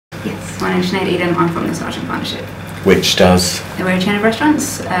my name's Sinead, Edom. I'm from the Sargeant Partnership. Which does? We're a chain of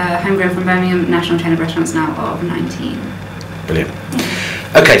restaurants, homegrown from Birmingham, national chain of restaurants now of 19. Brilliant.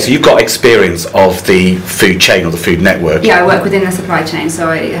 Okay, so you've got experience of the food chain or the food network. Yeah, I work within the supply chain, so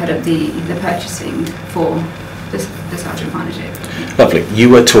I head up the purchasing for the Sargeant Partnership. Lovely. You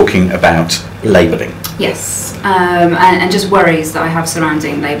were talking about labelling. Yes, and just worries that I have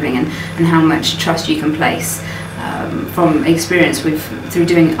surrounding labelling and how much trust you can place. From experience, through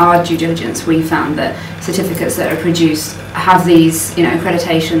doing our due diligence, we found that certificates that are produced have these,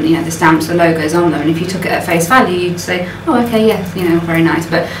 accreditation, the stamps, the logos on them, and if you took it at face value, you'd say, oh, okay, yes, very nice.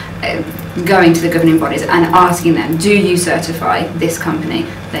 But going to the governing bodies and asking them, do you certify this company?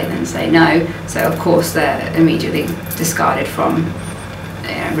 They then say no, so of course they're immediately discarded from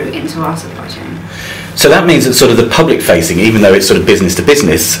route into our supply chain. So that means that sort of the public facing, even though it's sort of business to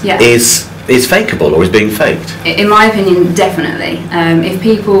business, yeah, is fakeable or is being faked? In my opinion, definitely. If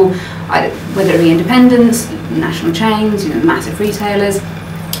people, whether it be independents, national chains, massive retailers,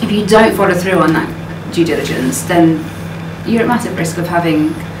 if you don't follow through on that due diligence, then you're at massive risk of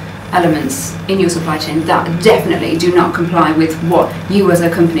having elements in your supply chain that definitely do not comply with what you as a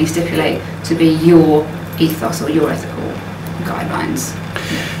company stipulate to be your ethos or your ethical guidelines.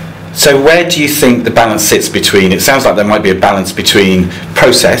 So where do you think the balance sits between, it sounds like there might be a balance between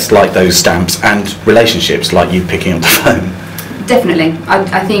process, like those stamps, and relationships, like you picking up the phone? Definitely.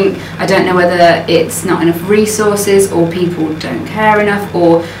 I don't know whether it's not enough resources, or people don't care enough,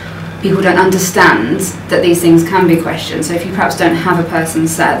 or people don't understand that these things can be questioned. So if you perhaps don't have a person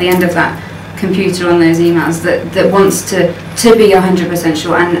sat at the end of that computer on those emails that wants to be 100%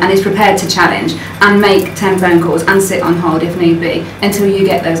 sure and is prepared to challenge and make 10 phone calls and sit on hold if need be until you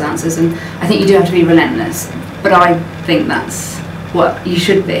get those answers. And I think you do have to be relentless, but I think that's what you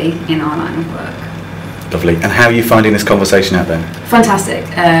should be in our line of work. Lovely. And how are you finding this conversation out there? Fantastic.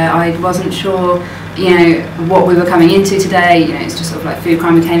 I wasn't sure what we were coming into today. It's just sort of like food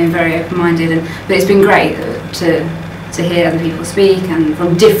crime. We came in very open-minded, but it's been great to hear other people speak and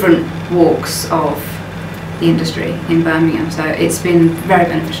from different walks of the industry in Birmingham. So it's been very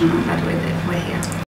beneficial, and I'm glad we're here.